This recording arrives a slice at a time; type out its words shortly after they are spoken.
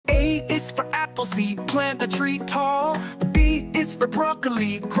is for apple seed, plant a tree tall. B is for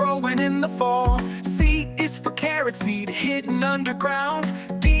broccoli, growing in the fall. C is for carrot seed, hidden underground.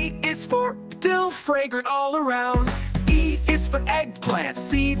 D is for dill, fragrant all around. E is for eggplant,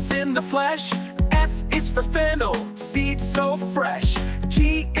 seeds in the flesh. F is for fennel, seeds so fresh.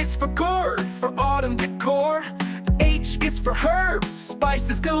 G is for gourd, for autumn decor. H is for herbs,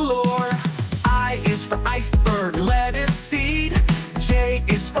 spices galore. I is for iceberg, lettuce seed. J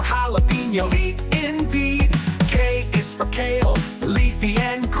is for jalapeno, eat indeed. K is for kale, leafy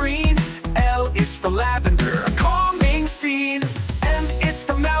and green. L is for lavender, a calming scene. M is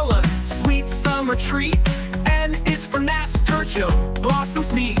for melon, sweet summer treat. N is for nasturtium,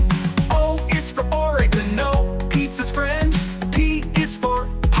 blossoms neat. O is for oregano, pizza's friend. P is for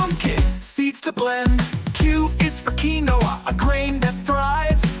pumpkin, seeds to blend. Q is for quinoa, a grain that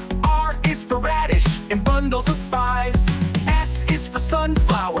thrives. R is for radish, in bundles of fives. S is for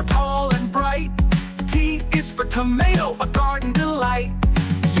sunflower, tall and bright. T is for tomato, a garden delight.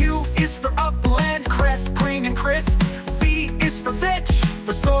 U is for upland cress, green and crisp. V is for veg,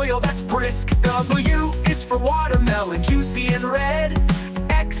 for soil that's brisk. W is for watermelon, juicy and red.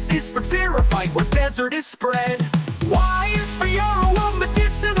 X is for xerophyte, where desert is spread. Y is for yarrow,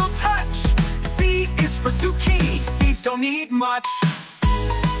 medicinal touch. Z is for zucchini, seeds don't need much.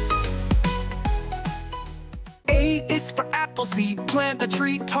 A is for apple seed, plant a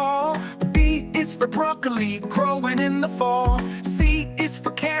tree tall. B is for broccoli, growing in the fall. C is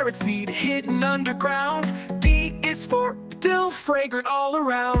for carrot seed, hidden underground. D is for dill, fragrant all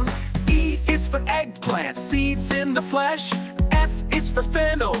around. E is for eggplant, seeds in the flesh. F is for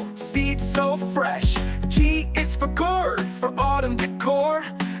fennel, seeds so fresh. G is for gourd, for autumn decor.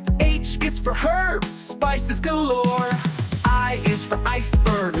 H is for herbs, spices galore. I is for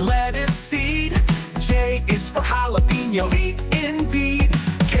iceberg, lettuce seed. J is for jalapeno, eat indeed.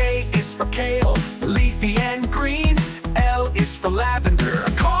 K is for kale, leafy and green. L is for lavender,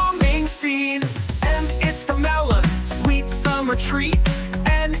 a calming scene. M is for melon, sweet summer treat.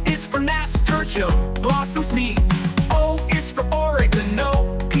 N is for nasturtium, blossoms neat. O is for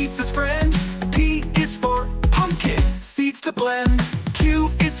oregano, pizza's friend. P is for pumpkin, seeds to blend.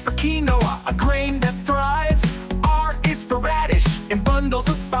 Q is for quinoa, a grain that thrives. R is for radish, in bundles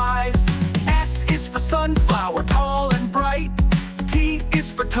of fives. S is for sunflower, tall and bright. T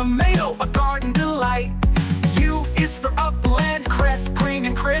is for tomato, a garden delight. U is for upland cress, green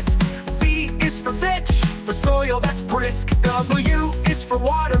and crisp. V is for veg, for soil that's brisk. W is for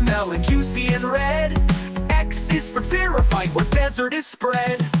watermelon, juicy and red. X is for xerophyte, where desert is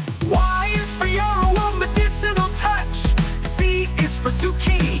spread. Y is for yarrow, medicinal touch. Z is for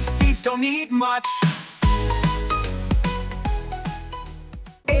zucchini, seeds don't need much.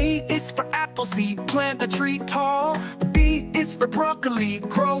 A is for apple seed, plant a tree tall. B is for broccoli,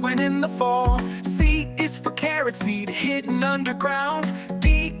 growing in the fall. C is for carrot seed, hidden underground.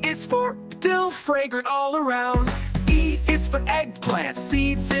 D is for dill, fragrant all around. E is for eggplant,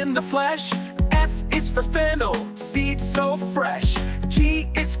 seeds in the flesh. F is for fennel, seeds so fresh. G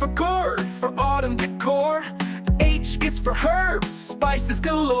is for gourd, for autumn decor. H is for herbs, spices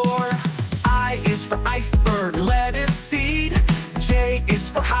galore. I is for iceberg, lettuce seed. J is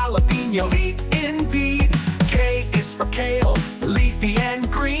for jalapeno, eat indeed. K is for kale, leafy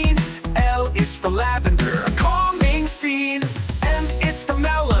and green. L is for lavender, a calming scene. M is for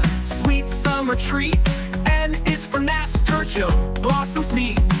melon, sweet summer treat. N is for nasturtium, blossoms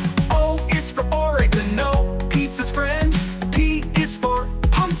neat. O is for oregano, pizza's friend. P is for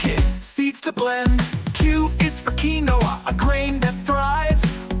pumpkin, seeds to blend. Q is for quinoa, a grain that thrives.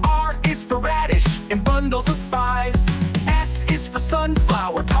 R is for radish, in bundles of fives. S is for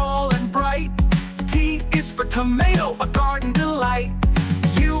sunflower, tall and bright. T is for tomato, a garden delight.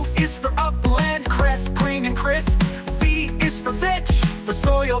 U is for upland cress, green and crisp. V is for veg, for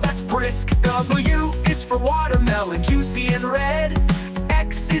soil that's brisk. W is for watermelon, juicy and red.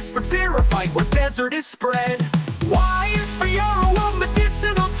 X is for xerophyte, where desert is spread. Y is for yarrow,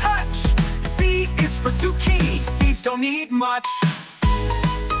 medicinal touch. Z is for zucchini, seeds don't need much.